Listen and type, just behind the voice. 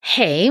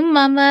Hey,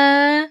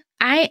 Mama.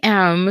 I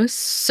am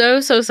so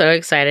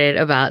excited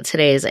about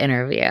today's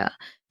interview.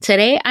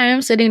 Today, I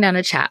am sitting down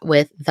to chat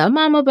with the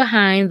mama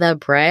behind the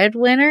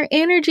Breadwinner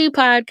Energy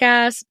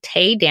podcast,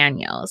 Tay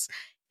Daniels.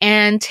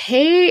 And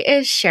Tay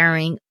is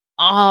sharing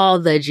all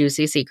the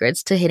juicy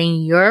secrets to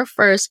hitting your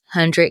first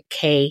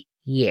 100K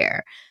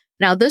year.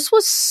 Now, this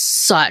was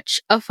such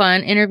a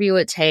fun interview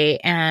with Tay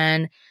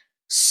and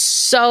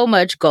so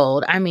much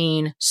gold. I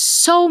mean,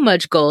 so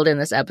much gold in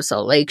this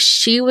episode. Like,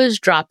 she was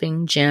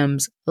dropping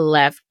gems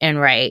left and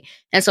right.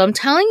 And so I'm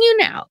telling you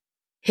now,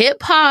 hit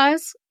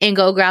pause and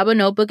go grab a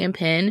notebook and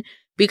pen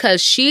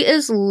because she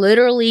is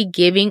literally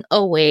giving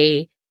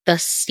away the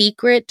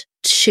secret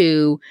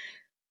to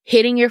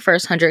hitting your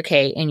first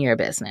 100K in your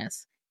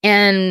business.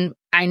 And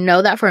I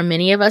know that for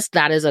many of us,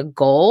 that is a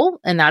goal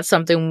and that's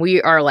something we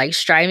are like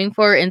striving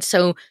for. And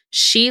so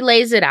she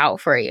lays it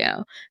out for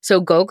you. So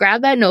go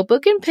grab that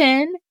notebook and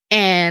pen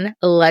and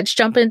let's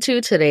jump into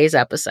today's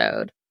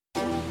episode.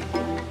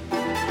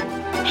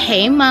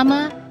 Hey,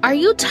 Mama. Are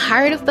you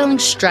tired of feeling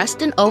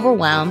stressed and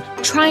overwhelmed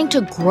trying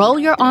to grow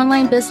your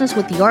online business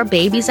with your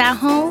babies at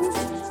home?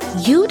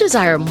 You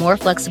desire more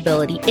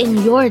flexibility in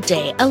your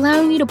day,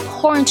 allowing you to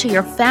pour into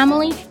your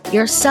family,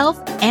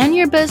 yourself, and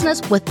your business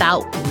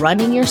without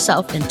running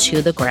yourself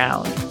into the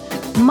ground.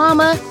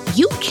 Mama,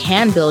 you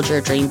can build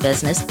your dream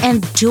business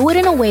and do it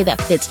in a way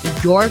that fits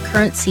your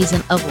current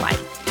season of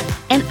life.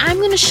 And I'm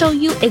going to show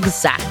you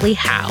exactly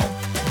how.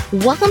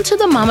 Welcome to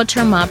the Mama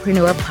Turned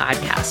Mompreneur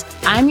podcast.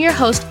 I'm your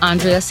host,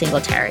 Andrea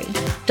Singletary,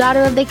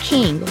 daughter of the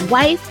king,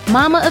 wife,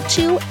 mama of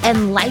two,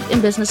 and life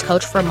and business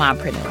coach for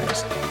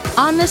mompreneurs.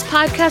 On this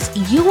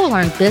podcast, you will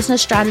learn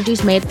business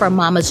strategies made for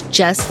mamas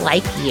just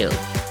like you,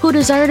 who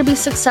desire to be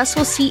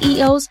successful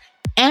CEOs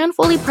and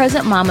fully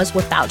present mamas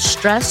without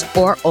stress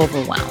or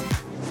overwhelm.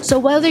 So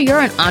whether you're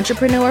an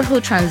entrepreneur who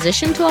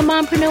transitioned to a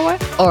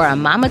mompreneur or a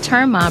mama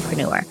turned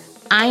mompreneur,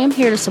 I am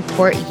here to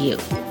support you.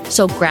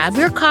 So grab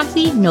your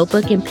coffee,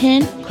 notebook, and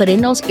pen, put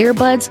in those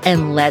earbuds,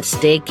 and let's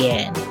dig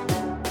in.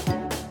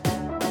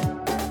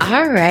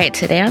 All right,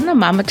 today on the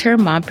Mama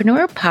Turned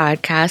Mompreneur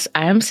podcast,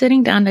 I'm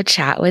sitting down to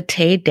chat with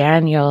Tay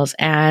Daniels,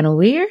 and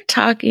we're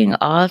talking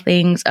all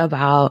things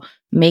about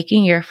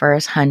making your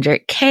first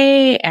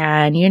 100K.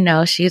 And, you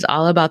know, she's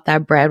all about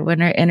that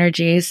breadwinner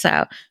energy.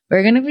 So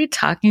we're going to be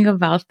talking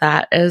about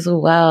that as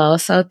well.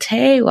 So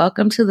Tay,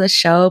 welcome to the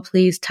show.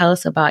 Please tell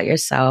us about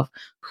yourself,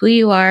 who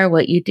you are,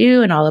 what you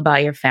do, and all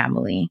about your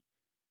family.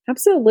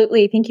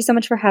 Absolutely. Thank you so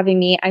much for having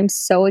me. I'm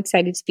so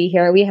excited to be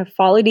here. We have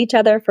followed each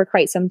other for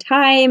quite some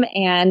time,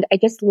 and I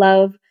just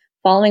love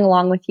following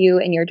along with you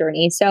in your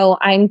journey. So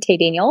I'm Tay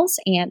Daniels,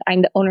 and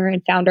I'm the owner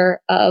and founder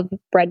of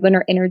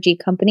Breadwinner Energy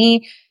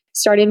Company.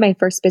 Started my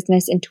first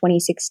business in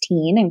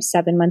 2016. I'm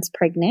 7 months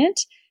pregnant,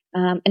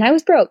 and I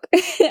was broke.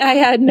 I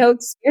had no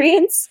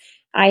experience.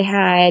 I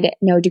had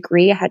no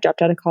degree. I had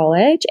dropped out of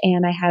college,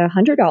 and I had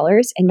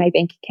 $100 in my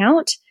bank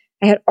account.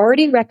 I had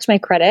already wrecked my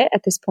credit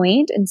at this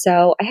point, and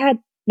so I had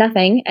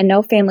nothing and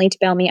no family to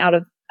bail me out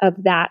of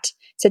that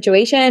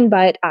situation.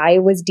 But I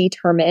was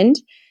determined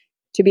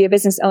to be a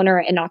business owner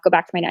and not go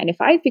back to my 9 to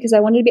 5 because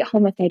I wanted to be at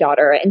home with my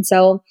daughter. And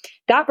so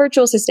that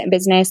virtual assistant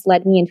business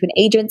led me into an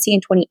agency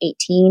in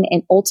 2018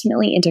 and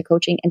ultimately into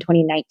coaching in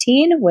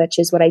 2019, which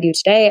is what I do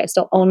today. I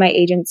still own my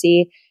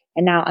agency,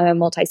 and now I'm a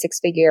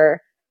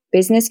multi-six-figure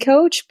business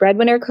coach,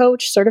 breadwinner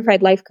coach,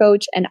 certified life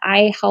coach, and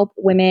I help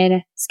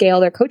women scale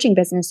their coaching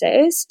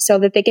businesses so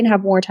that they can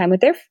have more time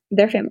with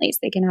their families.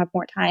 They can have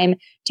more time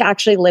to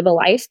actually live a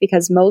life,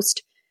 because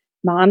most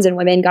moms and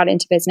women got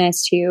into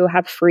business to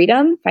have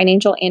freedom,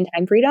 financial and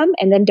time freedom,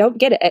 and then don't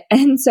get it.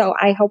 And so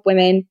I help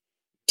women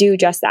do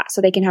just that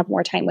so they can have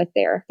more time with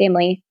their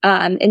family.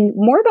 And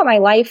more about my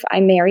life,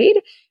 I'm married.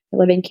 I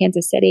live in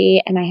Kansas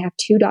City, and I have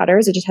 2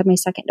 daughters. I just had my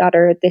second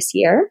daughter this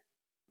year,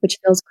 which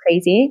feels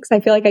crazy because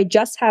I feel like I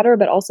just had her,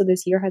 but also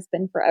this year has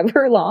been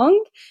forever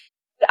long.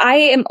 But I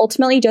am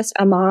ultimately just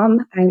a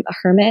mom. I'm a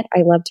hermit.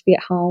 I love to be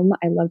at home.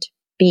 I love to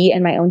be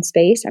in my own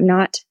space. I'm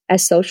not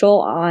as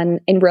social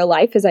in real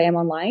life as I am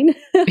online.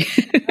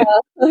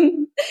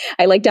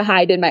 I like to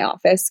hide in my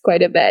office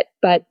quite a bit,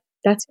 but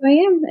that's who I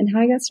am and how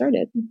I got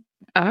started.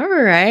 All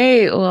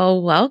right.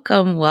 Well,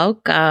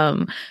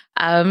 welcome.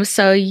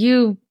 So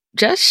you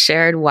just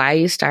shared why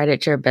you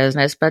started your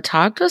business, but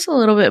talk to us a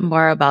little bit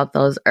more about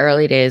those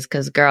early days.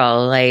 Because,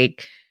 girl,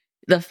 like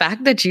the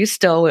fact that you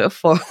still went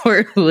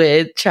forward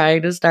with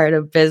trying to start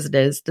a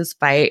business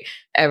despite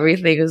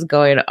everything that's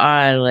going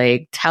on,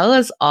 like, tell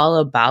us all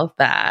about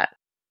that.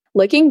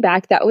 Looking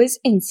back, that was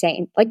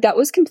insane. Like, that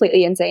was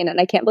completely insane. And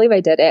I can't believe I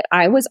did it.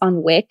 I was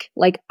on WIC.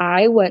 Like,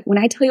 when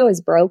I tell you I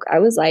was broke, I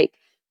was like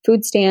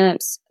food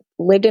stamps,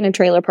 lived in a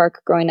trailer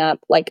park growing up.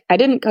 Like, I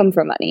didn't come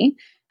from money.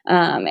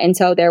 And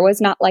so there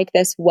was not like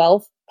this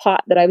wealth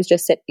pot that I was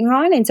just sitting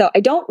on. And so I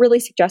don't really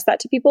suggest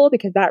that to people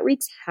because that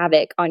wreaks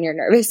havoc on your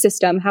nervous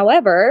system.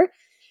 However,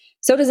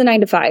 so does a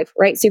 9 to 5,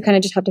 right? So you kind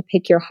of just have to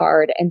pick your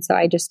heart. And so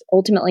I just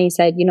ultimately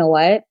said, you know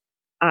what?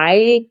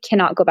 I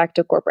cannot go back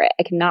to corporate.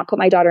 I cannot put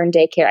my daughter in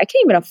daycare. I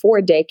can't even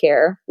afford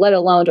daycare, let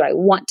alone do I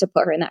want to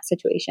put her in that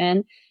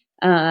situation.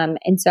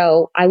 And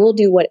so I will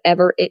do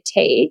whatever it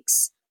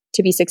takes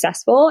to be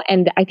successful.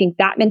 And I think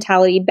that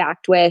mentality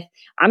backed with,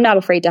 I'm not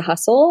afraid to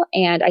hustle.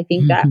 And I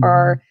think that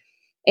our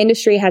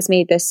industry has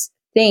made this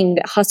thing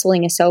that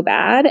hustling is so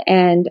bad.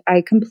 And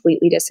I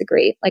completely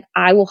disagree. Like,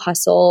 I will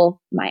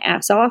hustle my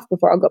ass off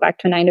before I'll go back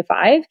to a 9 to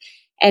 5.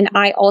 And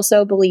I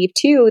also believe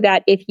too,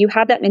 that if you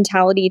have that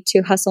mentality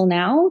to hustle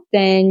now,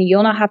 then you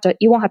won't have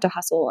to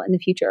hustle in the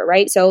future.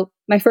 Right. So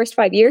my first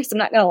 5 years, I'm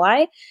not going to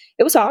lie,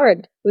 it was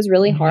hard. It was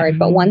really hard.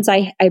 But once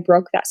I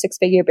broke that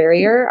 6-figure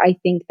barrier, I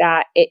think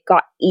that it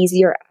got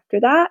easier after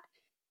that.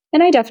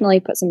 And I definitely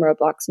put some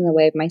roadblocks in the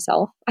way of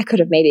myself. I could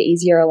have made it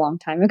easier a long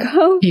time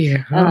ago,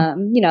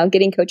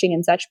 getting coaching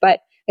and such. But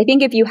I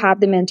think if you have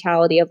the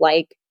mentality of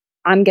like,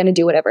 I'm going to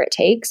do whatever it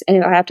takes, and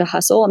if I have to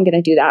hustle, I'm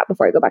going to do that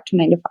before I go back to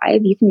 9 to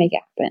 5, you can make it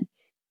happen.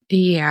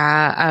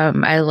 Yeah.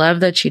 I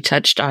love that you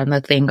touched on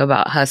the thing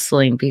about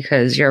hustling,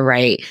 because you're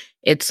right.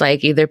 It's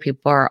like either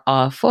people are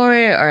all for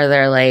it or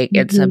they're like,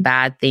 it's a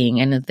bad thing.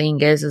 And the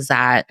thing is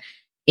that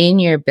in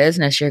your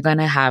business, you're going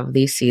to have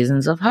these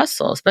seasons of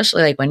hustle,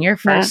 especially like when you're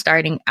first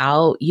starting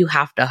out, you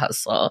have to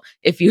hustle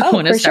if you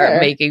want to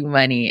start making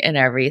money and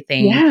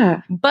everything.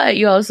 Yeah. But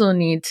you also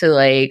need to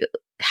like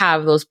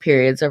have those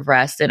periods of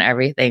rest and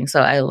everything.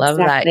 So I love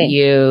that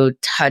you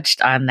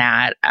touched on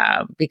that,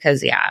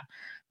 because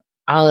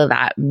all of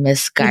that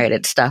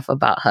misguided stuff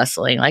about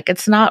hustling, like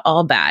it's not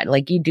all bad.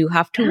 Like you do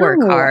have to work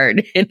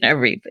hard and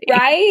everything.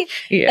 Right.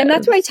 Yes. And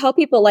that's what I tell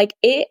people, like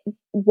it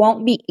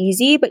won't be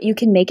easy, but you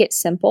can make it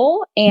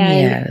simple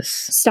and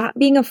stop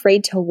being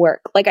afraid to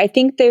work. Like I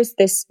think there's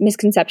this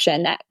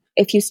misconception that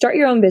if you start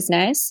your own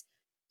business,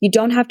 you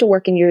don't have to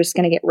work and you're just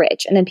going to get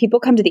rich. And then people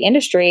come to the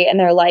industry and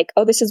they're like,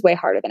 oh, this is way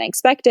harder than I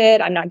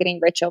expected. I'm not getting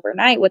rich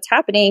overnight. What's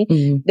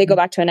happening? They go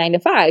back to a 9 to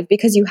 5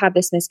 because you have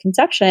this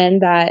misconception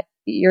that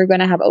you're going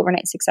to have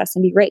overnight success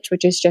and be rich,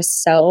 which is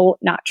just so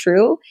not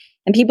true.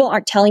 And people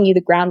aren't telling you the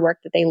groundwork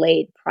that they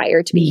laid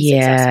prior to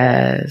being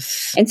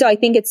successful. And so I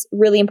think it's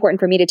really important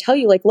for me to tell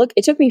you, like, look,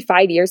 it took me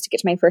 5 years to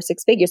get to my first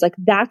 6 figures. Like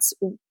that's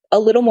a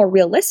little more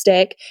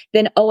realistic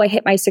than, oh, I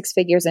hit my 6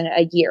 figures in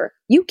a year.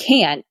 You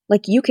can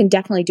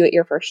definitely do it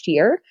your first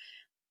year.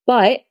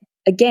 But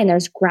again,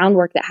 there's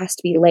groundwork that has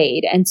to be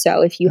laid. And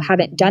so if you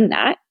haven't done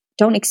that,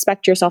 don't even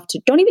expect yourself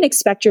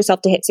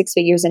to hit 6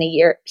 figures in a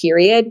year,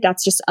 period.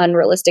 That's just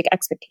unrealistic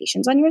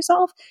expectations on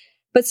yourself.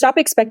 But stop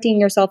expecting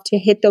yourself to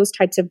hit those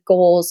types of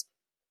goals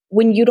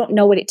when you don't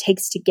know what it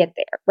takes to get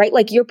there, right?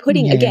 Like you're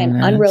putting, again,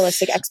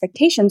 unrealistic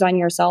expectations on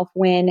yourself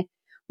when,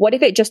 what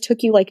if it just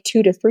took you like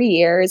 2 to 3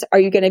 years? Are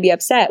you going to be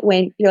upset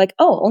when you're like,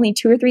 oh, only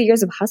 2 or 3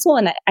 years of hustle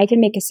and I can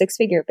make a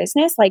 6-figure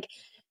business? Like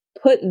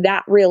put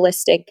that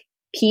realistic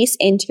piece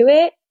into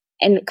it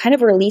and kind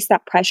of release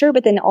that pressure,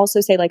 but then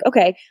also say like,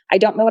 okay, I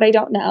don't know what I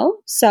don't know.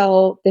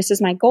 So this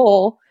is my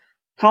goal.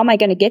 How am I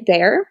going to get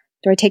there?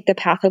 Do I take the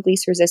path of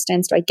least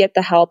resistance? Do I get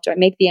the help? Do I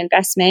make the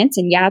investments?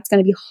 And it's going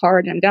to be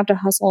hard and I'm going to have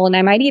to hustle. And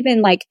I might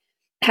even like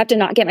have to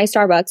not get my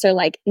Starbucks or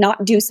like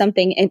not do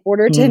something in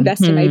order to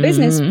invest in my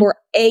business for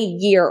a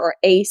year or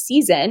a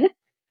season.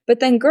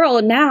 But then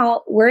girl,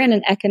 now we're in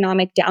an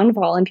economic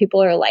downfall and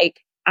people are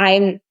like,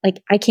 I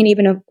can't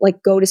even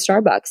like go to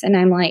Starbucks. And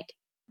I'm like,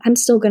 I'm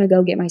still going to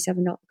go get my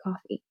 $7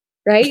 coffee,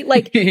 right?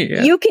 Like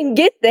you can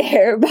get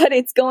there, but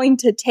it's going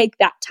to take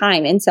that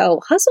time. And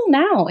so hustle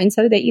now. And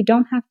so that you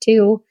don't have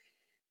to,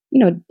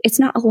 it's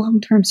not a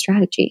long-term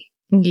strategy.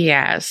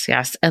 Yes.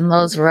 And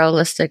those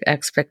realistic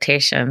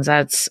expectations,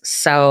 that's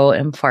so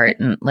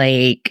important.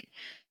 Like,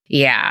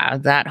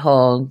 that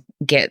whole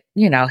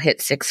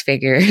hit 6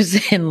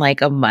 figures in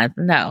like a month.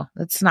 No,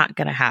 that's not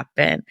going to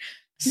happen.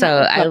 So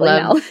I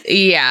love,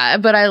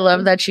 but I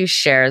love that you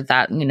shared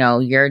that,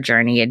 your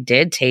journey, it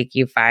did take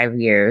you 5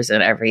 years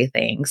and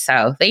everything.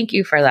 So thank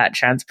you for that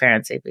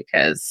transparency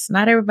because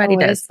not everybody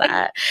does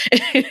that.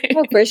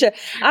 Oh, for sure.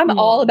 I'm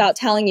all about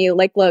telling you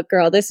like, look,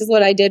 girl, this is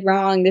what I did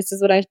wrong. This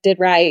is what I did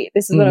right.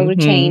 This is what I would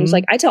change.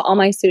 Like I tell all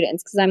my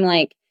students because I'm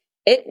like,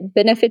 it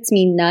benefits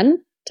me none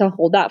to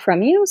hold that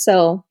from you.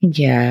 So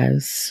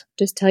just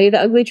tell you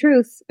the ugly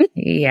truth.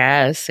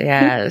 Yes.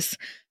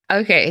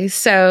 Okay,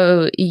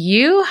 so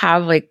you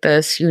have like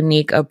this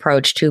unique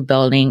approach to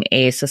building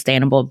a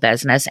sustainable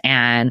business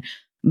and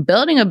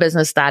building a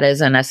business that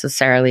isn't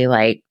necessarily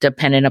like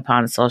dependent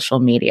upon social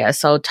media.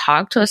 So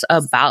talk to us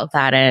about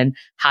that and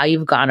how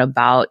you've gone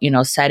about,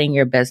 setting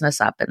your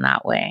business up in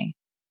that way.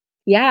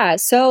 Yeah.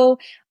 So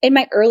in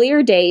my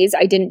earlier days,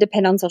 I didn't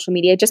depend on social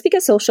media just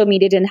because social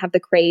media didn't have the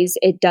craze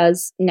it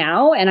does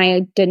now. And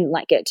I didn't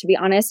like it, to be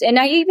honest. And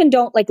I even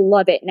don't like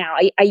love it now.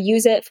 I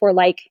use it for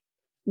like,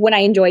 when I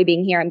enjoy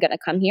being here, I'm going to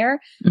come here.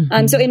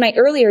 So in my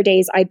earlier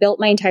days, I built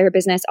my entire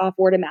business off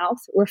word of mouth,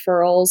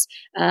 referrals,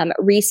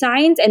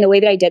 re-signs. And the way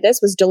that I did this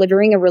was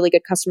delivering a really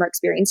good customer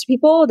experience to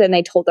people. Then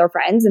they told their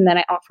friends and then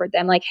I offered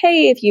them like,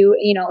 hey, if you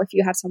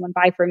have someone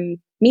buy from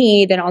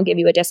me, then I'll give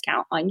you a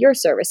discount on your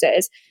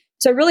services.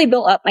 So I really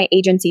built up my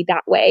agency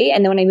that way.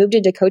 And then when I moved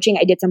into coaching,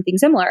 I did something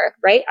similar,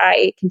 right?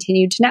 I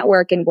continued to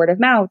network and word of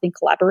mouth and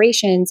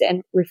collaborations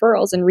and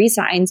referrals and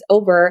re-signs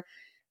over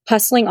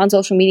hustling on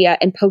social media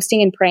and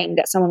posting and praying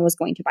that someone was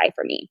going to buy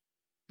from me.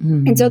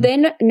 And so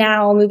then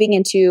now moving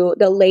into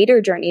the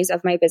later journeys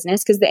of my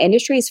business, because the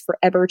industry is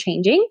forever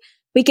changing,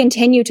 we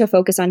continue to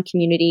focus on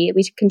community.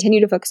 We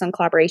continue to focus on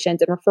collaborations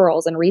and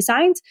referrals and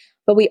resigns.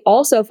 But we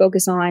also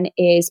focus on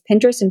is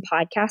Pinterest and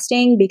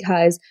podcasting,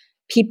 because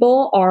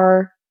people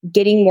are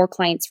getting more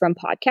clients from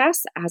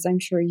podcasts, as I'm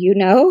sure you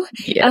know.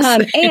 Yes.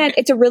 And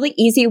it's a really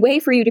easy way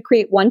for you to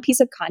create one piece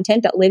of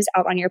content that lives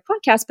out on your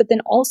podcast, but then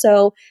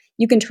also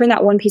you can turn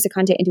that one piece of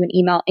content into an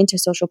email, into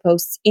social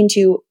posts,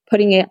 into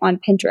putting it on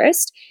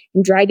Pinterest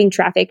and driving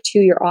traffic to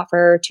your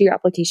offer, to your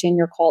application,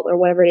 your call, or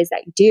whatever it is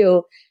that you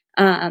do.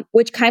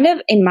 Which kind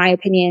of, in my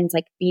opinion, is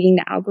like beating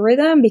the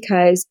algorithm,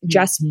 because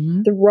just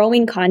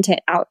throwing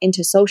content out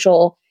into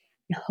social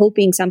and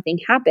hoping something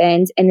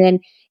happens. And then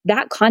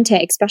that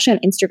content, especially on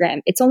Instagram,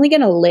 it's only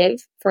going to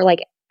live for like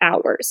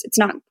hours. It's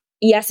not,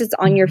 yes, it's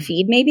on your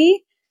feed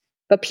maybe,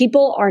 but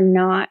people are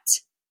not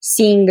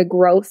seeing the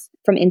growth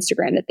from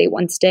Instagram that they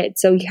once did.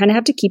 So you kind of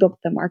have to keep up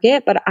with the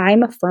market. But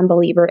I'm a firm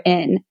believer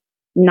in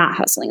not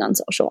hustling on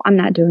social. I'm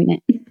not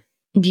doing it.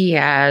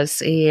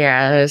 Yes.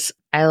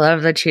 I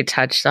love that you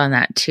touched on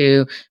that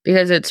too,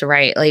 because it's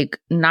right. Like,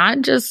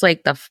 not just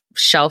like the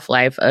shelf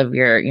life of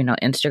your,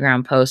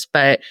 Instagram post,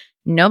 but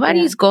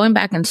nobody's going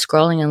back and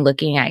scrolling and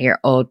looking at your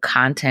old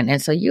content.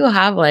 And so you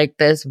have like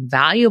this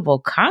valuable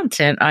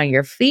content on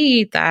your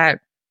feed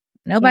that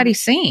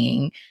nobody's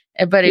seeing.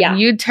 But if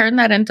you turn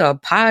that into a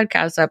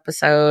podcast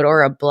episode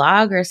or a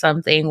blog or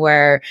something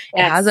where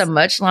it has a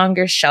much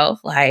longer shelf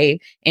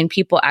life and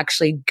people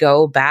actually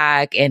go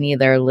back and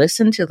either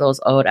listen to those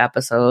old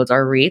episodes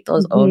or read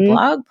those old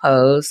blog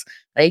posts,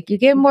 like you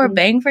get more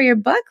bang for your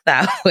buck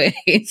that way.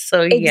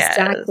 So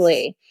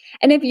exactly.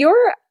 And if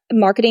you're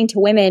marketing to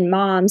women,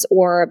 moms,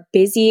 or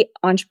busy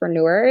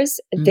entrepreneurs,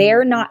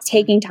 they're not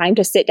taking time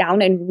to sit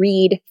down and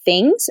read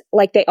things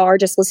like they are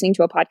just listening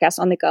to a podcast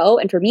on the go.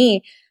 And for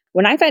me,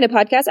 when I find a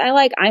podcast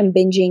I'm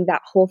binging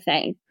that whole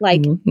thing.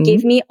 Like,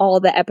 give me all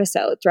the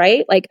episodes,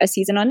 right? Like a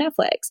season on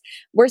Netflix.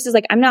 Versus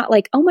I'm not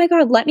like, oh my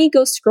God, let me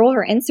go scroll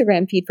her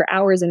Instagram feed for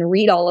hours and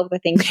read all of the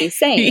things she's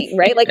saying,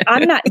 right? Like,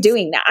 I'm not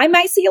doing that. I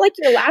might see like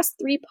your last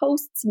 3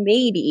 posts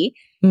maybe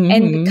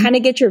and kind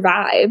of get your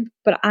vibe,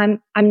 but I'm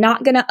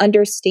not going to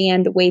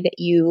understand the way that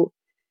you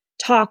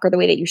talk or the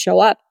way that you show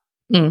up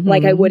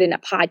like I would in a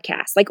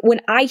podcast. Like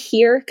when I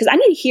hear, because I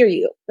need to hear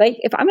you. Like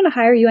if I'm going to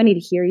hire you, I need to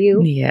hear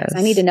you. Yes.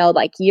 I need to know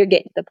like you're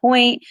getting to the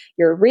point,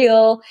 you're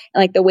real,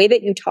 and like the way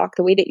that you talk,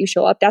 the way that you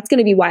show up, that's going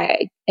to be why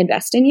I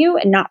invest in you,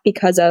 and not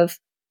because of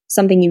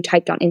something you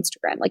typed on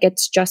Instagram. Like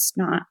it's just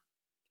not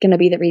going to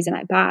be the reason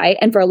I buy.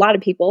 And for a lot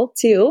of people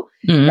too,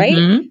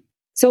 right?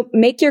 So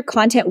make your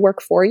content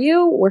work for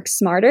you, work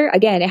smarter.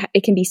 Again,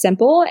 it can be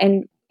simple,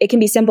 and it can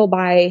be simple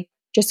by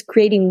just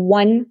creating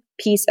one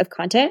piece of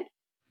content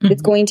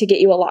that's going to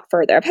get you a lot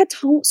further. I've had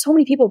so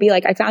many people be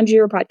like, I found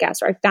your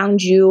podcast, or I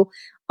found you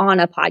on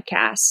a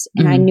podcast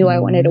and I knew I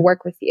wanted to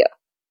work with you.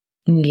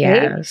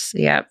 Yes.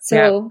 Right? Yep.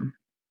 So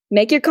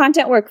make your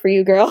content work for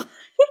you, girl.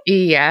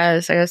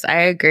 Yes, I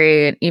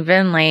agree. And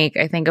even like,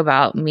 I think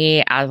about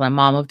me as a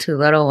mom of 2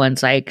 little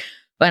ones, like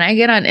when I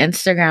get on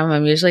Instagram,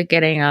 I'm usually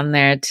getting on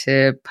there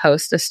to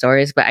post the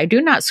stories, but I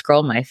do not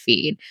scroll my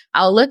feed.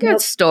 I'll look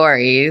at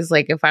stories,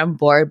 like if I'm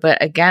bored,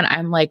 but again,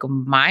 I'm like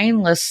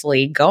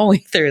mindlessly going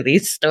through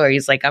these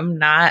stories. Like I'm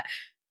not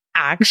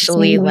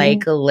actually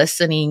like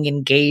listening,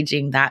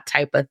 engaging, that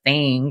type of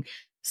thing.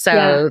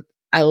 So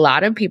a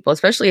lot of people,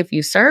 especially if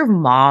you serve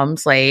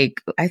moms,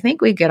 like I think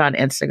we get on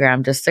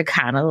Instagram just to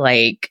kind of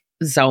like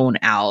zone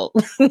out.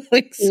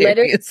 Like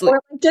seriously. Or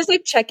just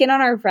like check in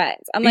on our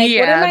friends. I'm like,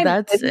 what are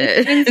my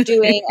business friends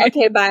doing?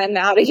 Okay, bye, I'm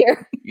out of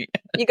here.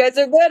 You guys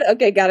are good?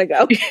 Okay, gotta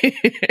go.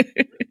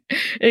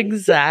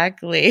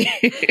 Exactly.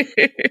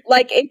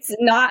 Like it's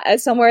not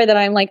somewhere that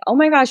I'm like, oh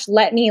my gosh,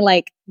 let me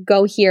like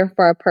go here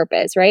for a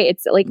purpose, right?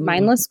 It's like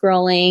mindless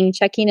scrolling,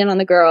 checking in on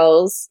the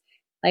girls.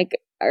 Like,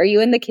 are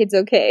you and the kids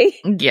okay?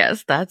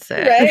 Yes, that's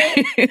it.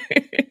 Right?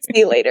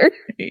 See you later.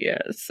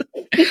 Yes.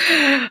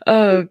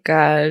 Oh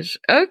gosh.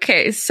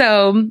 Okay.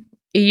 So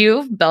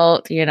you've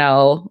built,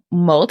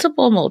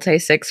 multiple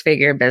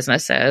multi-6-figure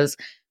businesses,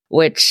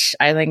 which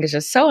I think is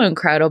just so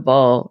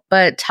incredible.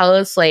 But tell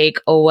us, like,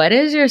 what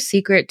is your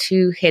secret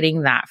to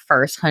hitting that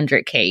first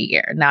 100K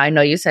year? Now, I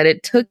know you said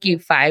it took you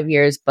 5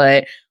 years,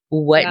 but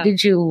what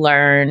did you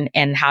learn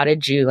and how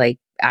did you like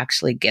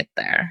actually get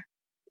there?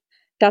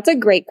 That's a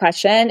great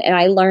question. And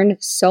I learned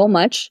so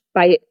much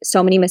by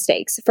so many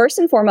mistakes. First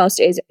and foremost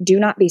is do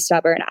not be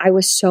stubborn. I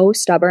was so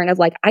stubborn of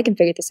like, I can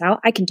figure this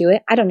out. I can do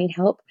it. I don't need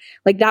help.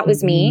 Like that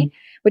was me,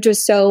 which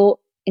was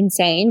so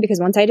insane because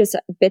once I just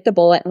bit the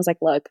bullet and was like,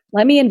 look,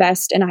 let me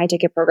invest in a high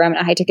ticket program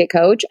and a high ticket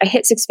coach. I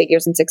hit 6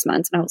 figures in 6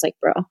 months. And I was like,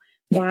 bro,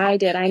 why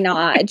did I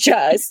not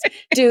just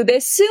do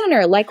this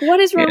sooner? Like, what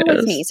is wrong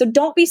with me? So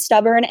don't be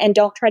stubborn and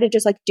don't try to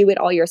just like do it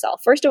all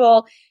yourself. First of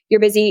all, you're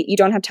busy. You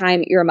don't have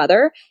time. You're a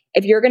mother.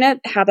 If you're going to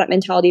have that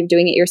mentality of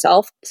doing it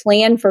yourself,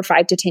 plan for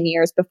 5 to 10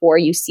 years before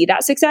you see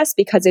that success,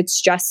 because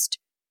it's just,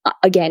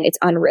 again, it's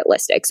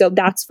unrealistic. So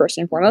that's first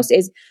and foremost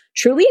is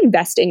truly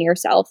invest in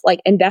yourself,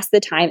 like invest the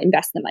time,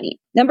 invest the money.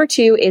 Number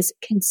 2 is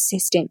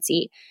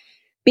consistency.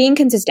 being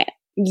consistent.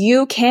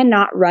 You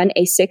cannot run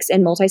a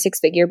multi-six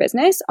figure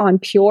business on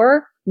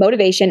pure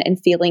motivation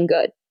and feeling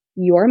good.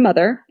 You're a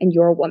mother and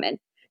you're a woman.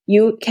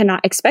 You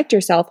cannot expect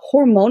yourself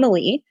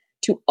hormonally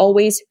to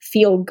always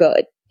feel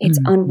good. It's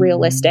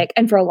unrealistic.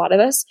 And for a lot of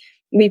us,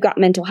 we've got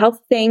mental health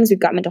things, we've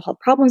got mental health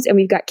problems, and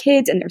we've got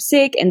kids and they're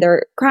sick and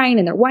they're crying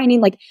and they're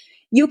whining. Like,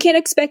 you can't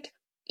expect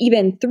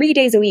even 3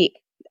 days a week,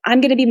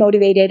 I'm going to be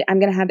motivated. I'm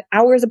going to have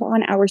hours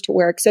upon hours to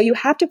work. So you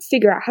have to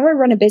figure out how I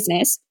run a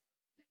business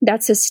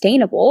that's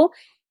sustainable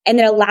and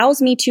that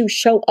allows me to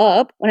show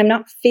up when I'm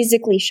not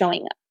physically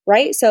showing up,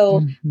 right?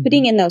 So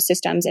putting in those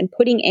systems and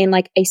putting in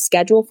like a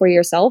schedule for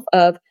yourself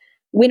of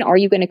when are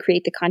you going to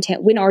create the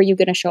content? When are you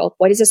going to show up?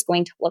 What is this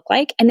going to look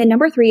like? And then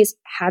number 3 is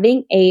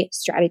having a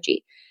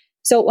strategy.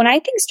 So when I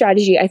think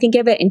strategy, I think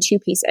of it in 2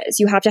 pieces.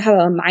 You have to have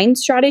a mind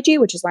strategy,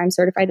 which is why I'm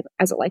certified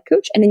as a life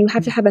coach. And then you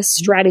have to have a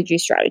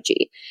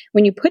strategy.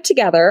 When you put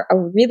together a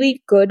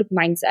really good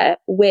mindset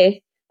with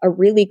a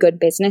really good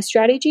business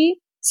strategy,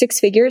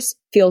 6 figures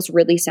feels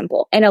really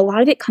simple. And a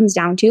lot of it comes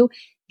down to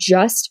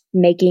just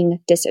making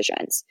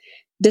decisions,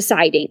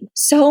 deciding.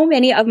 So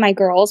many of my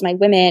girls, my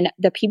women,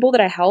 the people that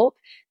I help,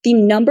 the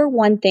number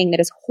one thing that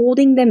is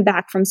holding them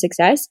back from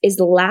success is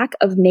the lack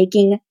of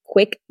making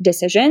quick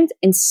decisions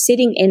and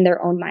sitting in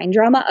their own mind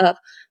drama of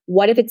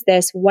what if it's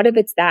this, what if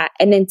it's that,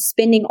 and then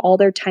spending all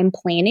their time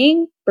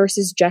planning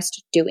versus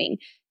just doing.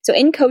 So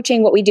in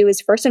coaching, what we do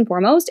is first and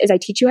foremost is I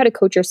teach you how to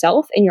coach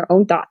yourself in your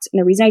own thoughts. And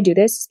the reason I do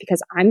this is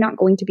because I'm not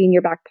going to be in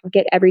your back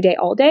pocket every day,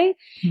 all day.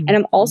 And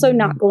I'm also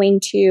not going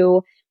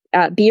to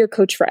be your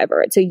coach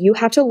forever. So you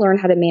have to learn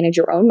how to manage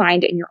your own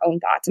mind and your own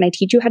thoughts. And I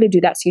teach you how to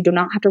do that so you do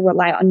not have to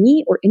rely on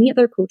me or any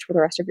other coach for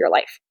the rest of your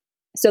life.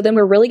 So then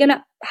we're really going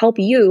to help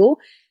you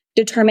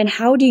determine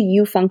how do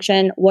you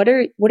function? What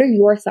are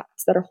your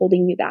thoughts that are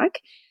holding you back?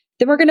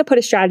 Then we're going to put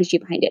a strategy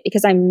behind it,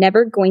 because I'm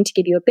never going to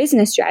give you a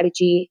business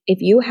strategy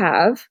if you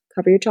have,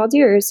 cover your child's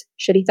ears,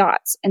 shitty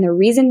thoughts. And the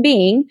reason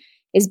being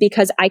is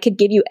because I could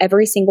give you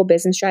every single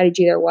business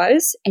strategy there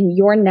was, and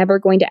you're never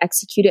going to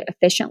execute it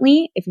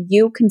efficiently if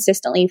you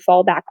consistently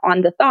fall back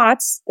on the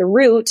thoughts, the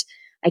root,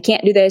 I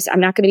can't do this,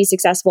 I'm not going to be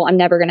successful, I'm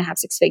never going to have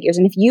 6 figures.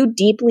 And if you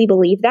deeply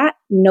believe that,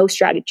 no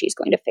strategy is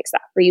going to fix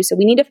that for you. So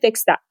we need to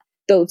fix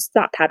those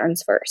thought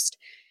patterns first.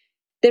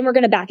 Then we're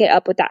going to back it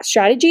up with that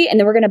strategy, and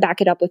then we're going to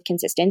back it up with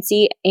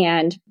consistency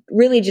and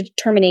really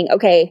determining,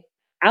 okay,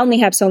 I only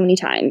have so much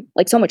time.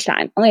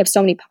 I only have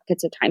so many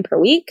pockets of time per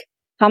week.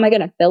 How am I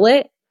going to fill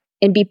it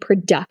and be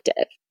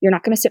productive? You're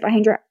not going to sit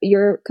behind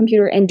your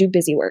computer and do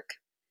busy work.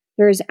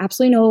 There is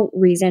absolutely no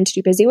reason to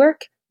do busy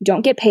work. You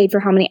don't get paid for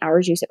how many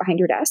hours you sit behind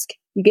your desk.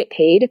 You get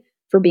paid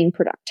for being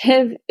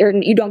productive, or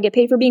you don't get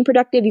paid for being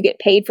productive. You get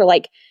paid for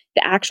like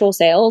the actual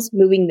sales,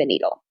 moving the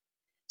needle.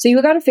 So you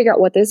got to figure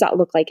out what does that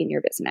look like in your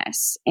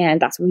business.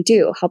 And that's what we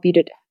do. Help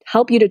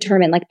you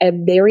determine like a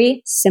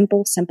very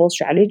simple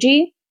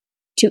strategy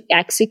to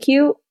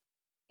execute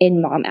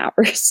in mom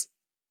hours.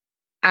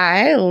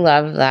 I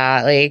love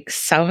that. Like,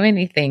 so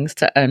many things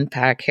to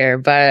unpack here.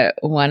 But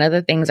one of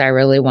the things I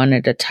really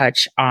wanted to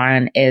touch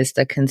on is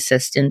the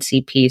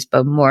consistency piece,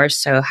 but more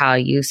so how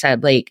you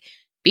said, like,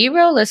 be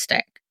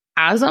realistic.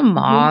 As a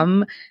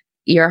mom,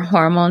 your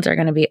hormones are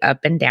going to be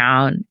up and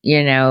down.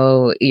 You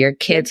know, your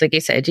kids, like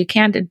you said, you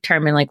can't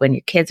determine like when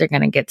your kids are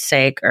going to get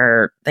sick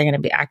or they're going to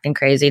be acting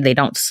crazy. They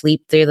don't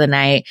sleep through the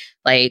night.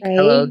 Like,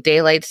 hello,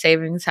 daylight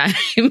savings time,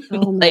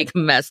 like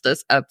messed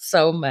us up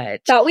so much.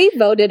 Thought we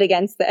voted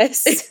against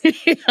this.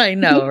 I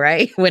know,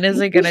 right? When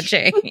is it going to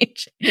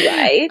change?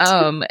 Right.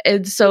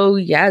 And so,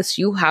 yes,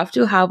 you have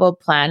to have a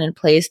plan in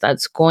place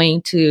that's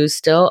going to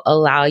still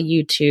allow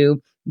you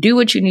to do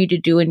what you need to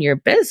do in your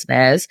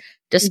business,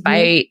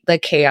 despite the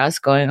chaos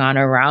going on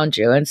around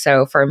you. And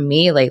so for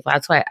me, like,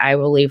 that's why I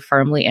believe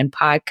firmly in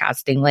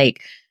podcasting.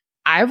 Like,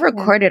 I've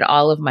recorded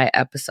all of my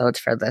episodes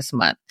for this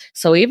month.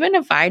 So even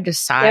if I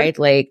decide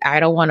like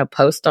I don't want to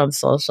post on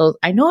socials,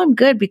 I know I'm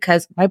good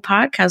because my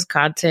podcast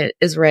content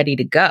is ready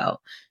to go.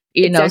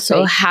 You know,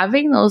 so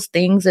having those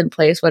things in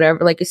place,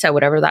 whatever, like you said,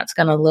 whatever that's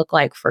going to look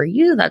like for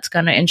you, that's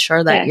going to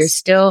ensure that you're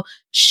still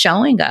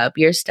showing up,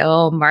 you're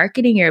still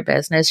marketing your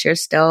business, you're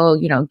still,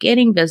 you know,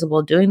 getting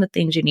visible, doing the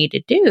things you need to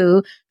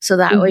do. So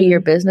that way your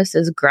business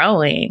is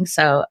growing.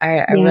 So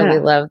I really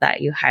love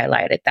that you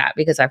highlighted that,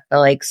 because I feel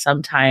like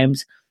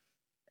sometimes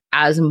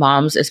as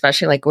moms,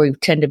 especially, like, we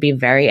tend to be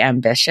very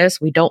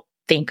ambitious. We don't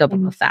think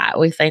about that.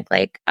 We think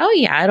like, oh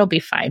yeah, it'll be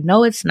fine.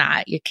 No, it's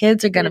not. Your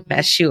kids are going to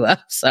mess you up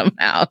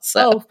somehow.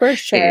 So, for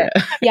sure.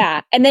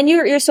 Yeah. And then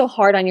you're so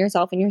hard on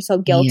yourself and you're so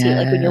guilty.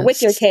 Like when you're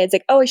with your kids,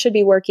 like, oh, I should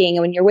be working.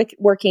 And when you're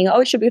working, oh,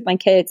 I should be with my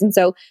kids. And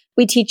so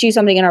we teach you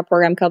something in our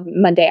program called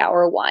Monday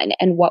Hour One.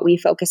 And what we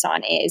focus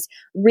on is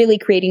really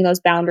creating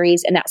those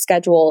boundaries and that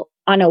schedule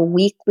on a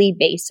weekly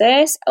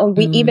basis.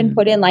 We even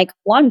put in like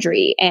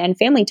laundry and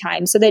family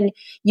time. So then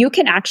you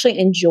can actually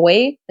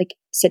enjoy like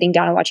sitting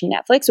down and watching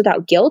Netflix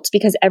without guilt,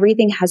 because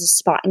everything has a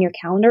spot in your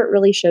calendar. It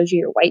really shows you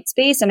your white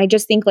space. And I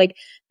just think like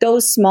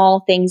those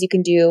small things you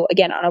can do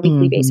again on a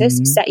weekly basis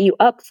set you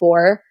up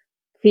for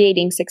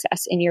creating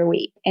success in your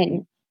week.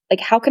 And like,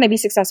 how can I be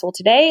successful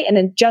today? And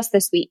then just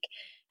this week.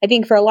 I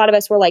think for a lot of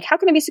us, we're like, how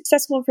can I be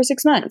successful for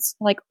 6 months?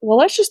 Like, well,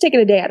 let's just take it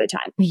a day at a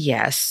time.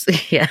 Yes.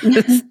 Yes.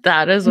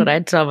 That is what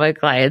I tell my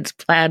clients.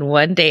 Plan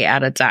one day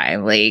at a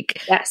time.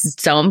 Like, Yes.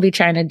 don't be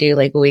trying to do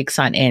like weeks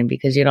on end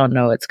because you don't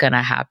know what's going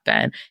to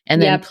happen.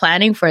 And then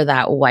planning for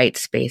that white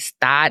space,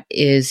 that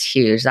is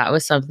huge. That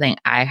was something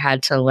I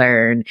had to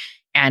learn.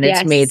 And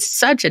it's made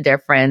such a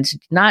difference,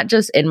 not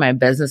just in my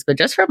business, but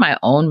just for my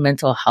own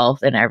mental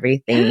health and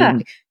everything. Yeah.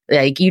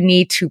 Like, you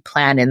need to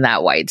plan in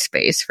that white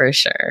space for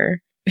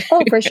sure.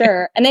 Oh, for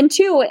sure. And then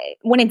too,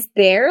 when it's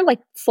there, like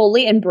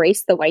fully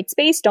embrace the white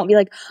space. Don't be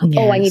like,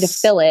 oh, I need to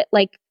fill it.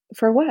 Like,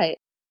 for what?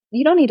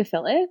 You don't need to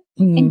fill it.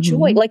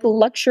 Enjoy, like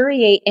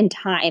luxuriate in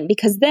time,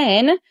 because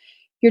then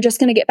you're just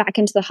going to get back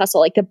into the hustle.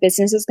 Like, the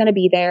business is going to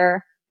be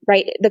there,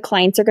 right? The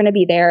clients are going to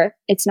be there.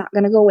 It's not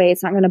going to go away.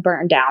 It's not going to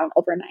burn down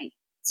overnight.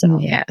 So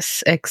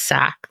yes,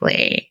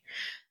 exactly.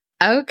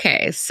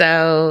 Okay,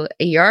 so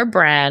your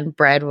brand,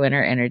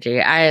 Breadwinner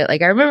Energy. I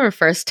remember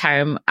first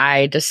time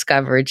I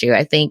discovered you.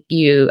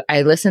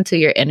 I listened to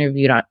your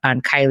interview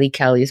on Kylie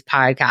Kelly's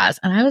podcast,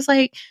 and I was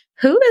like,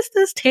 who is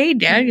this Tay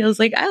Daniels?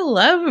 Like, I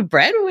love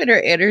Breadwinner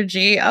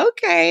Energy.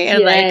 Okay.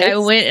 And I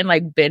went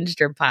and binged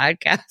your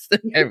podcast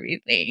and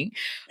everything.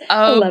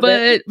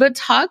 But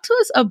talk to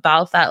us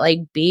about that,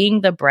 like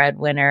being the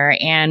breadwinner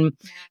and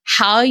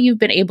how you've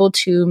been able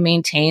to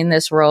maintain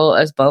this role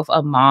as both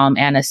a mom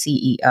and a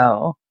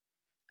CEO.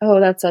 Oh,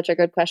 that's such a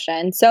good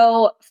question.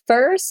 So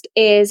first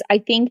is, I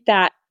think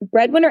that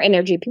breadwinner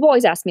energy, people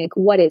always ask me, like,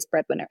 what is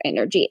breadwinner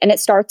energy? And it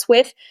starts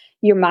with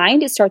your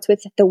mind. It starts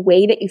with the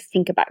way that you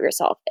think about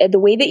yourself, the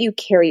way that you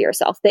carry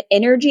yourself, the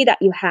energy that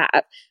you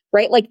have,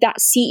 right? Like that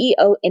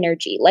CEO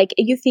energy. Like,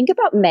 if you think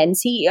about men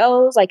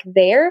CEOs, like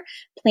they're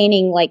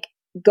planning, like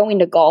going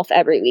to golf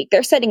every week.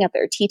 They're setting up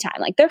their tea time.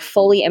 Like, they're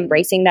fully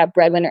embracing that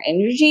breadwinner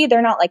energy.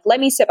 They're not like, let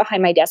me sit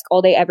behind my desk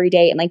all day, every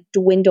day and like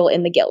dwindle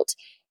in the guilt.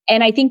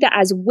 And I think that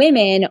as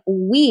women,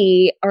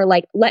 we are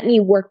like, let me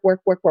work,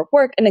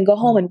 and then go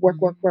home and work.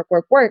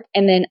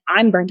 And then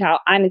I'm burnt out.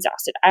 I'm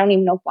exhausted. I don't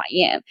even know who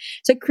I am.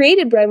 So I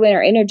created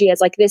breadwinner energy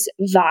as like this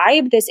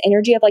vibe, this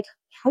energy of like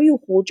how you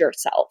hold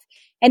yourself.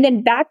 And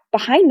then back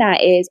behind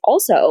that is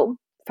also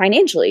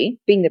financially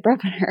being the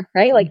breadwinner,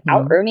 right? Like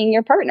out earning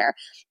your partner.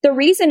 The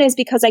reason is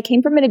because I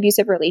came from an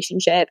abusive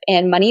relationship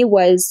and money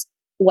was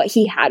what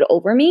he had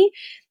over me.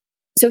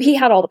 So he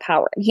had all the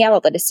power and he had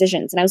all the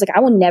decisions. And I was like, I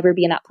will never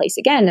be in that place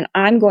again. And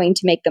I'm going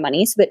to make the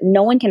money so that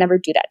no one can ever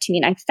do that to me.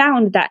 And I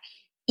found that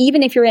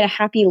even if you're in a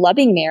happy,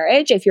 loving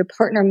marriage, if your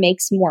partner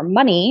makes more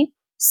money,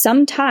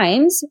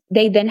 sometimes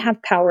they then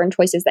have power and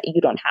choices that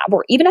you don't have.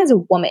 Or even as a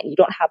woman, you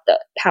don't have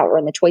the power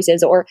and the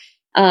choices. Or,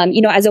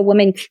 as a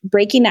woman,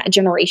 breaking that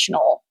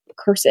generational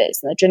curses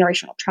and the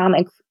generational trauma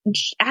and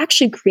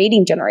actually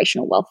creating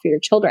generational wealth for your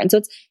children. So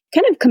it's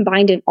kind of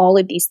combined in all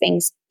of these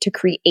things to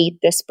create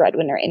this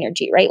breadwinner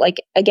energy, right?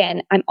 Like,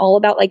 again, I'm all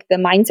about like the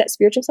mindset,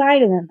 spiritual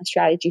side, and then the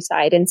strategy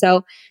side. And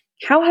so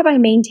how have I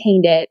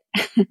maintained it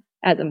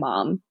as a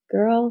mom?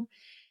 Girl,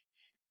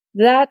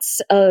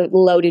 that's a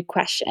loaded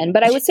question.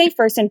 But I would say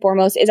first and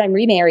foremost is I'm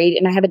remarried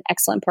and I have an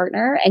excellent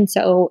partner. And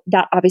so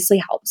that obviously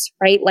helps,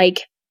 right?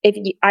 Like,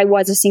 I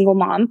was a single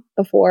mom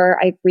before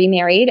I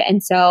remarried.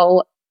 And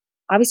so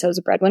obviously I was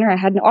a breadwinner. I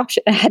had no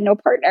option. I had no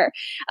partner.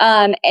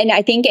 And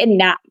I think in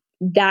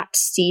that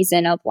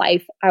season of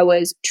life, I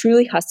was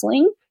truly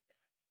hustling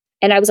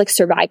and I was like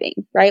surviving,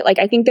 right? Like,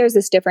 I think there's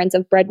this difference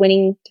of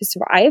breadwinning to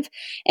survive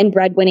and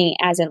breadwinning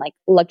as in like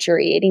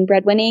luxuriating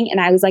breadwinning. And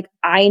I was like,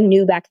 I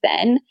knew back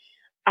then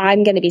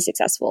I'm going to be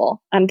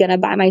successful. I'm going to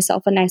buy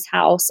myself a nice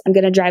house. I'm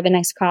going to drive a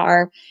nice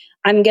car.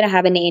 I'm going to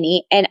have a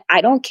nanny. And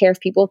I don't care if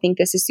people think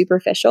this is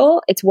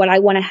superficial. It's what I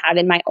want to have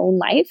in my own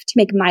life to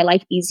make my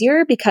life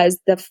easier, because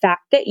the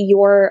fact that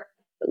you're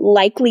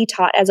likely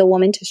taught as a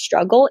woman to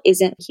struggle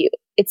isn't cute.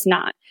 It's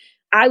not.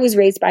 I was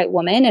raised by a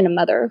woman and a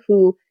mother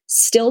who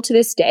still to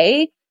this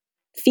day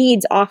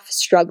feeds off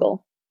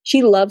struggle.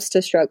 She loves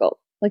to struggle.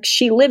 Like,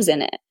 she lives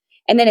in it.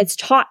 And then it's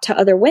taught to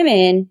other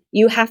women,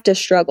 you have to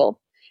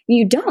struggle.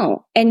 You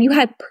don't. And you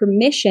have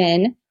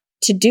permission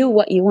to do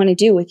what you want to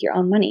do with your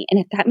own money. And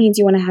if that means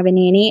you want to have a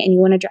nanny and you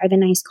want to drive a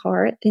nice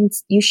car, then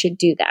you should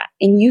do that.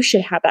 And you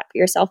should have that for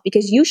yourself,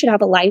 because you should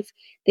have a life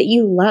that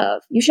you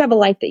love. You should have a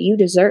life that you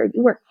deserve.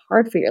 You work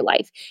hard for your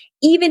life.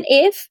 Even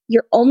if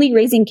you're only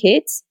raising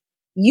kids,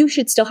 you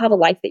should still have a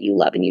life that you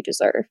love and you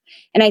deserve.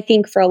 And I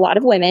think for a lot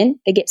of women,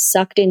 they get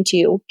sucked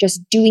into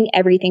just doing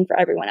everything for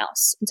everyone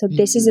else. And so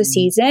this is a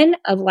season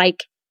of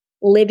like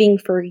living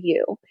for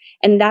you.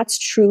 And that's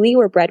truly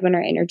where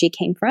breadwinner energy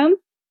came from.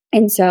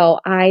 And so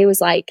I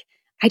was like,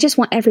 I just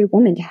want every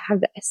woman to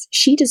have this.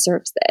 She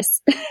deserves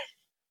this.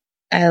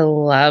 I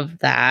love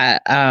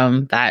that.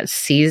 That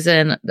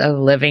season of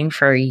living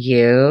for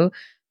you.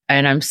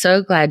 And I'm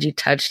so glad you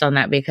touched on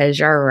that, because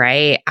you're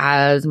right.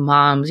 As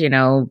moms,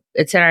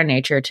 it's in our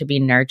nature to be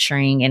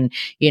nurturing and,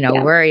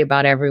 worry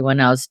about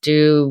everyone else,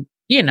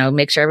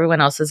 make sure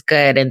everyone else is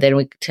good. And then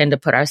we tend to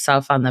put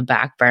ourselves on the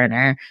back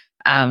burner.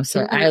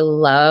 I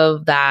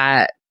love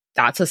that.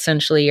 That's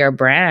essentially your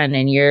brand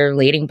and you're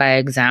leading by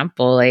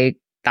example. Like,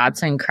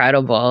 that's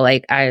incredible.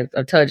 Like I've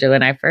told you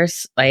when I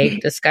first like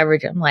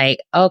discovered you, I'm like,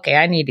 okay,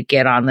 I need to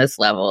get on this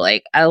level.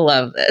 Like I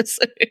love this.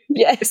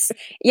 Yes.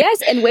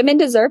 Yes. And women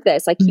deserve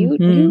this. Like you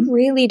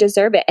really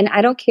deserve it. And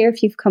I don't care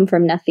if you've come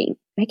from nothing.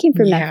 I came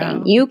from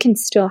nothing. You can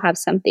still have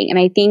something. And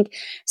I think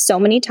so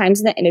many times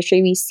in the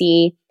industry, we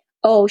see,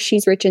 oh,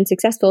 she's rich and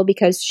successful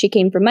because she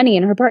came from money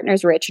and her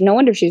partner's rich. No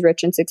wonder she's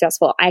rich and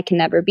successful. I can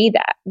never be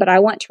that. But I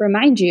want to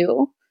remind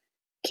you,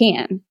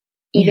 can,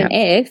 even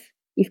if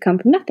you've come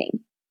from nothing.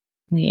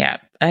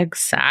 Yep,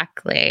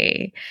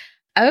 exactly.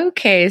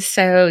 Okay,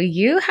 so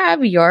you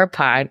have your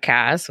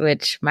podcast,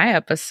 which my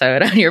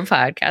episode on your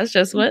podcast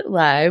just went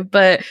live,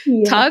 but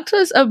talk to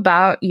us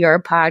about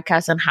your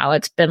podcast and how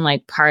it's been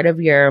like part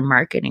of your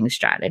marketing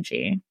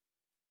strategy.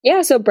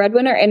 Yeah, so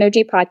Breadwinner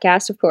Energy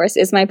Podcast, of course,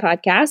 is my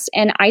podcast,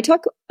 and I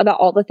talk about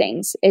all the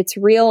things. It's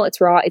real, it's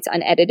raw, it's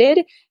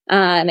unedited,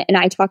 and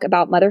I talk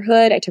about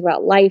motherhood, I talk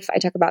about life, I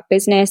talk about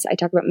business, I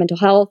talk about mental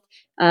health,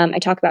 I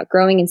talk about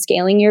growing and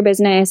scaling your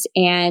business,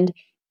 and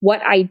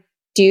what I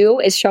do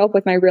is show up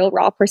with my real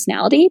raw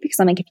personality, because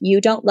I'm like, if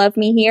you don't love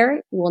me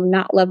here, you will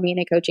not love me in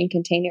a coaching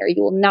container.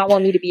 You will not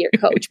want me to be your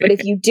coach. But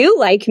if you do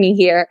like me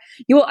here,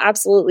 you will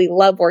absolutely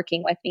love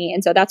working with me.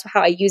 And so that's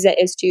how I use it,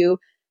 is to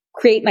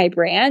create my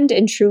brand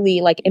and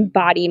truly like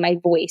embody my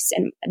voice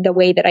and the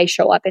way that I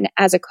show up and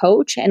as a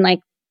coach, and like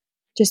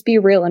just be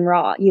real and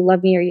raw. You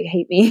love me or you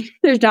hate me.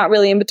 There's not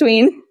really in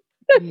between.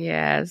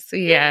 Yes.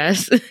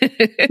 Yes.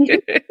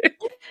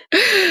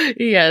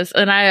 Yes.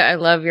 And I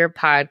love your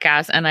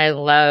podcast, and I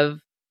love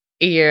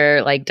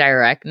your like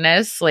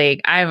directness.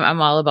 Like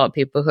I'm all about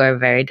people who are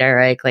very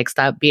direct, like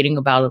stop beating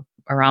about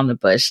around the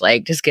bush,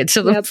 like just get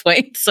to the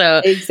point.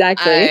 So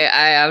exactly.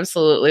 I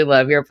absolutely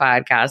love your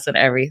podcast and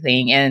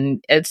everything.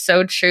 And it's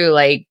so true.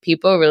 Like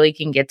people really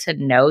can get to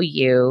know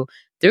you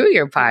through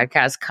your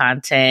podcast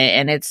content.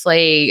 And it's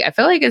like, I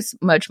feel like it's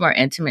much more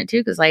intimate too,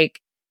 because like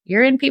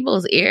you're in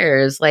people's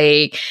ears,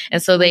 like,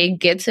 and so they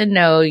get to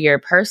know your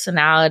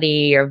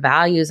personality, your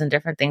values, and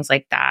different things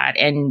like that,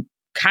 and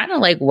kind of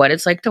like what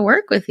it's like to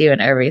work with you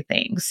and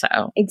everything.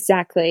 So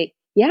exactly.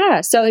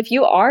 Yeah. So if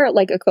you are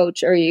like a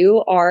coach or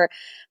you are a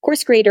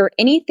course creator,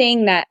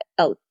 anything that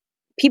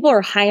people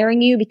are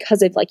hiring you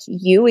because of like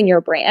you and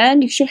your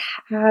brand, you should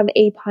have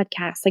a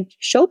podcast. Like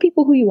show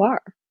people who you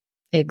are.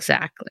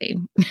 Exactly.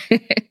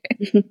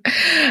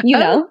 You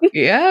know? Oh,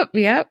 yep.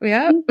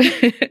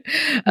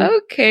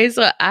 Okay.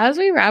 So as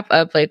we wrap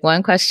up, like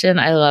one question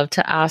I love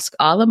to ask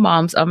all the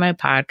moms on my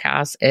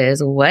podcast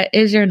is, what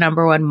is your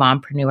number one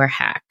mompreneur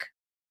hack?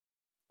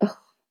 Oh,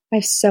 I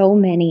have so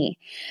many.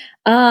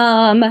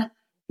 I'm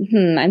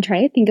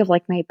trying to think of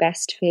like my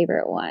best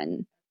favorite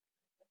one.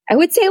 I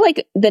would say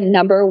like the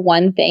number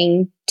one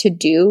thing to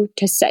do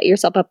to set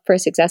yourself up for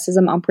success as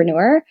a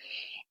mompreneur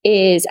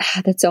is,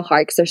 that's so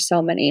hard because there's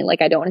so many.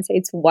 Like, I don't want to say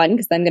it's one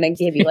because I'm going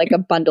to give you like a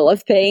bundle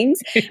of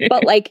things,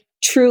 but like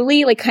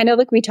truly, like kind of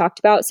like we talked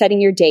about, setting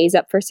your days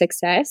up for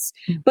success,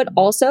 but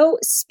also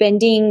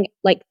spending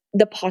like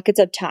the pockets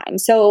of time.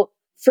 So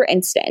for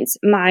instance,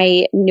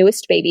 my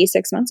newest baby,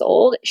 6 months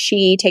old,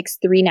 she takes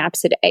 3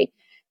 naps a day.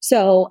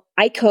 So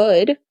I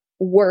could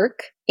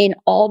work in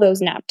all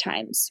those nap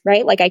times,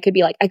 right? Like I could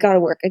be like, I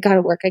gotta work.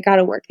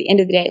 The end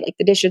of the day, like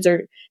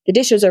the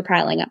dishes are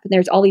piling up and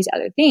there's all these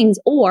other things.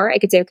 Or I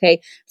could say,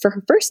 okay, for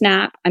her first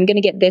nap, I'm going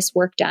to get this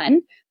work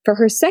done. For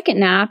her second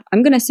nap,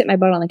 I'm going to sit my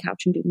butt on the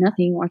couch and do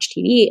nothing, watch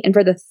TV. And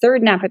for the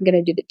third nap, I'm going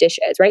to do the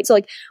dishes, right? So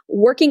like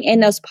working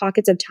in those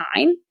pockets of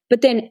time. But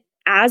then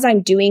as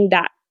I'm doing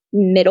that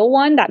middle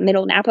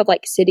nap of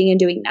like sitting and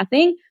doing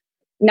nothing,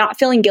 not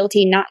feeling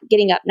guilty, not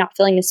getting up, not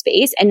filling the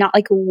space, and not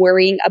like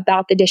worrying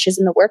about the dishes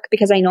and the work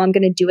because I know I'm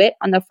going to do it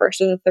on the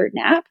first or the third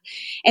nap.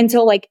 And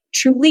so like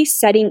truly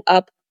setting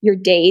up your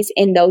days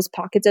in those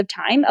pockets of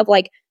time of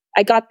like,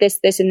 I got this,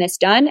 and this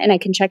done, and I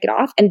can check it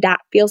off. And that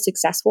feels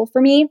successful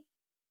for me,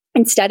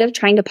 instead of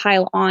trying to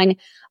pile on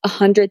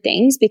 100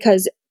 things,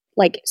 because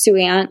like Sue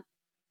Ann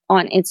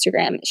on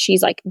Instagram,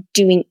 she's like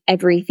doing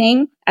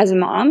everything as a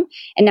mom.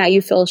 And now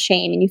you feel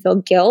shame and you feel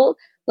guilt.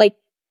 Like,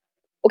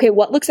 okay,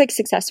 what looks like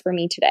success for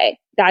me today?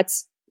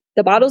 That's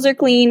the bottles are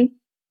clean,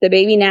 the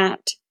baby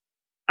napped,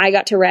 I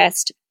got to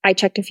rest, I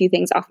checked a few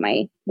things off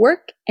my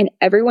work, and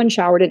everyone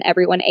showered and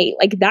everyone ate.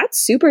 Like that's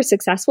super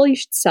successful. You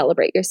should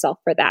celebrate yourself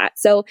for that.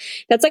 So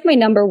that's like my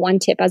number one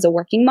tip as a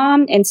working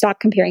mom, and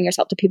stop comparing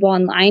yourself to people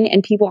online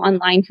and people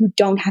online who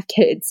don't have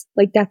kids.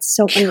 Like that's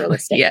so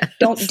unrealistic. Yes.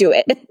 Don't do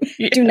it.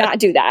 Yes. Do not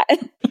do that.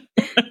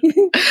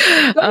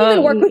 Don't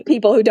even work with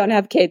people who don't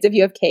have kids if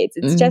you have kids.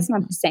 It's just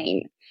not the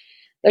same.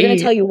 They're going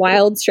to tell you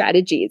wild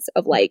strategies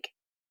of like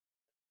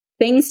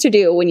things to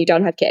do when you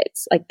don't have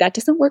kids. Like that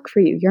doesn't work for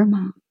you. You're a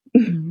mom.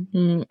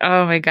 Mm-hmm.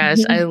 Oh my gosh.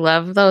 I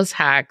love those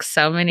hacks.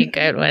 So many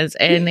good ones.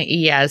 And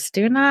yes,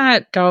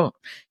 don't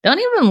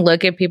even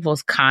look at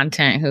people's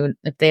content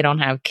if they don't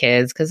have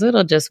kids, because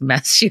it'll just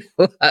mess you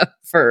up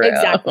for real.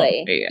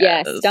 Exactly.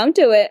 Yes. Don't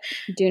do it.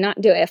 Do not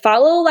do it.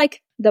 Follow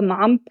like the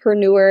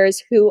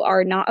mompreneurs who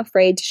are not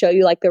afraid to show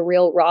you like the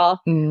real raw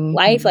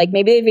life. Like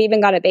maybe they've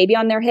even got a baby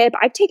on their hip.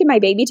 I've taken my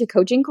baby to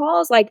coaching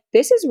calls. Like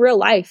this is real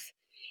life.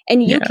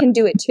 And you can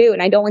do it too.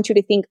 And I don't want you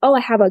to think, oh, I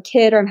have a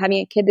kid or I'm having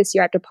a kid this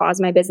year, I have to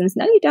pause my business.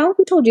 No, you don't.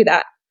 Who told you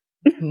that?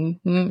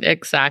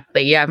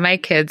 Exactly. Yeah. My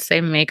kids, they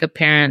make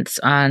appearance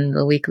on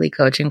the weekly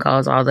coaching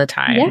calls all the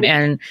time. Yeah.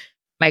 And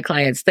my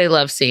clients, they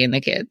love seeing the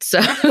kids. So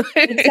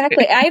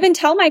exactly. I even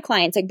tell my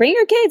clients, like, bring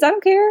your kids. I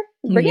don't care.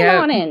 Bring them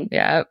on in.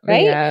 Yeah.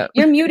 Right? Yep.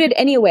 You're muted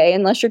anyway,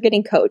 unless you're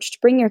getting coached.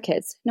 Bring your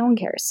kids. No one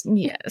cares.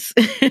 Yes.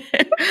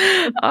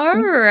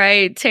 All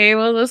right, Tay.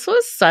 Well, this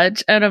was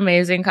such an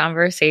amazing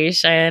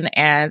conversation.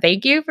 And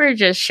thank you for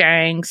just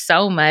sharing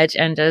so much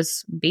and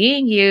just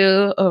being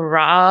you,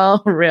 raw,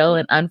 real,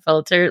 and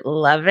unfiltered.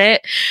 Love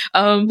it.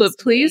 But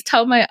please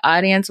tell my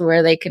audience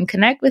where they can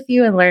connect with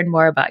you and learn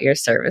more about your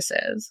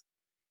services.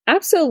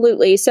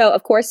 Absolutely. So,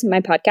 of course, my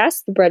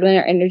podcast, the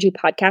Breadwinner Energy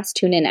Podcast,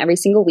 tune in every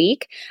single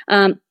week.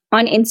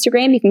 On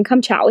Instagram, you can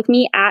come chat with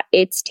me at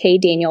it's Tay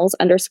Daniels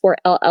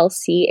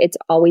 _LLC. It's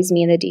always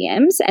me in the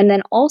DMs. And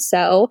then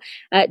also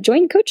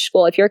join Coach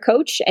School. If you're a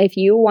coach, if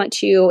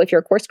you're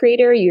a course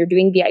creator, you're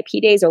doing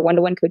VIP days or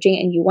one-to-one coaching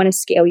and you want to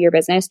scale your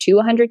business to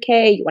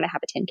 100K, you want to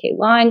have a 10K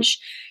launch,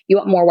 you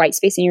want more white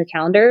space in your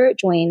calendar,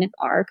 join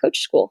our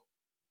Coach School.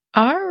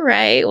 All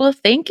right. Well,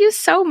 thank you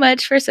so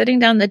much for sitting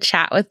down to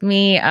chat with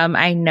me.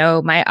 I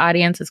know my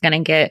audience is going to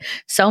get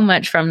so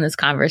much from this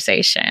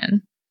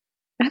conversation.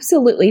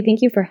 Absolutely.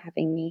 Thank you for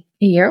having me.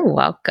 You're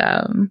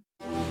welcome.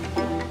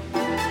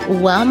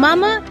 Well,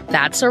 Mama,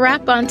 that's a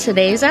wrap on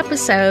today's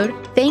episode.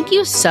 Thank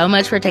you so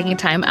much for taking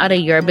time out of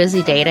your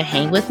busy day to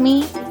hang with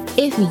me.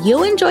 If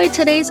you enjoyed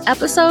today's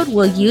episode,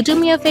 will you do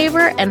me a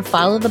favor and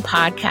follow the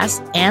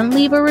podcast and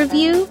leave a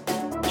review?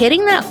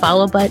 Hitting that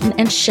follow button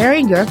and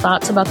sharing your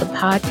thoughts about the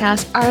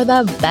podcast are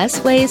the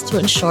best ways to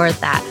ensure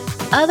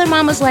that other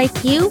mamas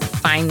like you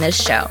find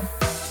this show.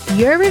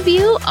 Your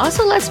review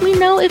also lets me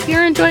know if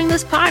you're enjoying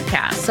this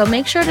podcast, so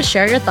make sure to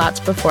share your thoughts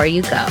before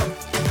you go.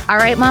 All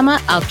right, Mama,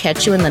 I'll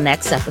catch you in the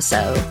next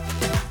episode.